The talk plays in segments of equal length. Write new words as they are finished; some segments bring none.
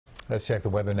Let's check the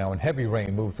weather now. And heavy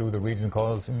rain moved through the region,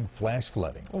 causing flash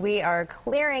flooding. We are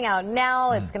clearing out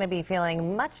now. It's going to be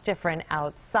feeling much different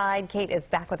outside. Kate is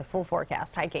back with a full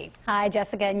forecast. Hi, Kate. Hi,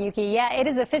 Jessica and Yuki. Yeah, it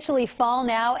is officially fall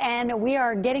now, and we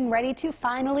are getting ready to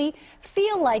finally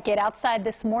feel like it. Outside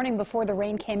this morning before the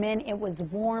rain came in, it was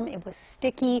warm, it was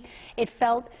sticky, it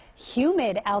felt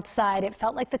humid outside. It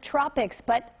felt like the tropics,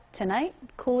 but tonight,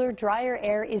 cooler, drier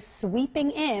air is sweeping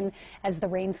in as the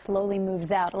rain slowly moves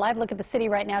out. A live look at the city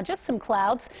right now, just some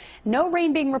clouds. No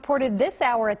rain being reported this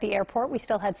hour at the airport. We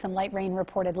still had some light rain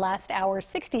reported last hour.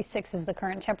 66 is the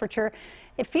current temperature.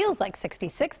 It feels like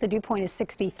 66. The dew point is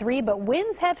 63, but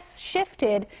winds have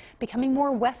shifted, becoming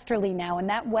more westerly now, and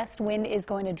that west wind is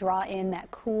going to draw in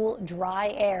that cool,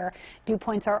 dry air. Dew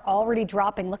points are already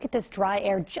dropping. Look at this dry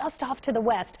air just off to the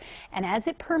west, and as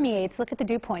it permeates, look at the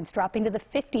dew points dropping to the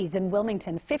 50s in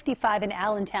Wilmington, 55 in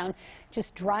Allentown,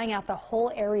 just drying out the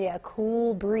whole area.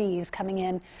 Cool breeze coming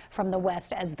in from the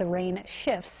west as the rain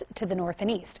shifts to the north and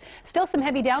east. Still some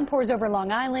heavy downpours over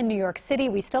Long Island, New York City.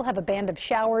 We still have a band of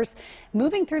showers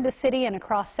moving through the city and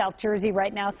across South Jersey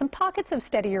right now. Some pockets of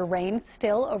steadier rain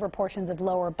still over portions of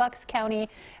lower Bucks County,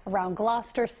 around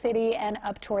Gloucester City and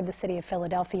up toward the city of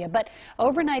Philadelphia. But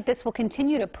overnight this will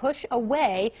continue to push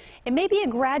away. It may be a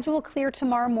gradual clear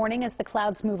tomorrow morning as the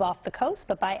clouds move off the coast,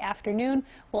 but by afternoon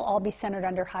we'll all be centered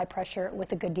under high pressure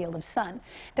with a good deal of sun.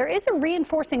 There is a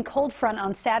reinforcing cold front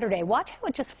on Saturday. Watch how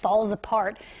it just falls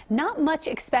apart. Not much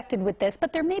expected with this,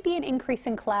 but there may be an increase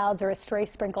in clouds or a stray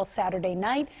sprinkle Saturday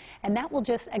night, and that will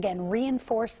just again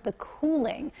reinforce the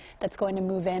cooling that's going to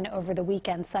move in over the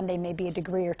weekend. Sunday may be a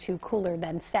degree or two cooler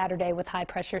than Saturday with high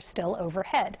pressure still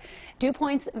overhead. Dew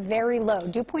points very low.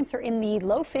 Dew points are in the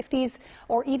low 50s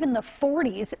or even the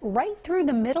 40s right through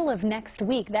the middle of next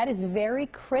week. That is very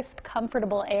crisp,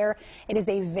 comfortable air. It is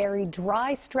a very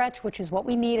dry stretch, which is what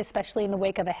we need, especially in the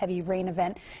wake of a heavy rain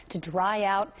event, to dry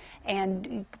out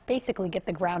and basically get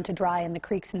the ground to dry and the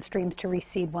creeks and streams to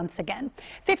recede once again.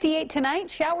 58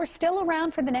 tonight. Showers still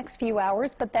around for the next few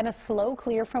hours, but then a slow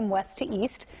clear from west to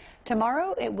east.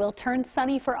 Tomorrow, it will turn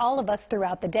sunny for all of us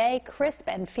throughout the day, crisp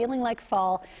and feeling like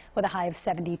fall with a high of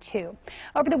 72.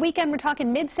 Over the weekend, we're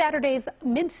talking mid-70s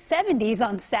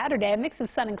on Saturday, a mix of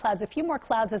sun and clouds, a few more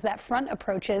clouds as that front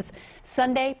approaches.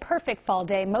 Sunday, perfect fall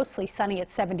day, mostly sunny at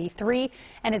 73,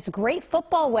 and it's great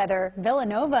football weather.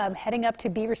 Villanova heading up to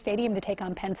Beaver Stadium to take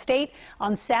on Penn State.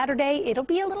 On Saturday, it'll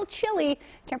be a little chilly.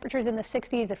 Temperatures in the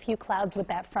 60s, a few clouds with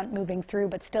that front moving through,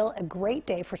 but still a great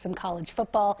day for some college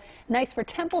football. Nice for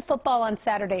Temple football on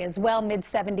Saturday as well,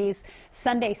 mid-70s.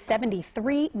 Sunday,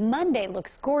 73. Monday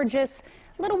looks gorgeous.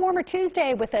 A little warmer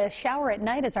Tuesday with a shower at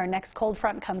night as our next cold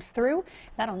front comes through.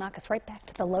 That'll knock us right back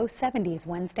to the low 70s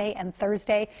Wednesday and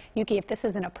Thursday. Yuki, if this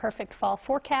isn't a perfect fall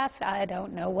forecast, I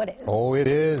don't know what is. Oh, it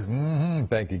is.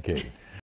 Thank you, Kate.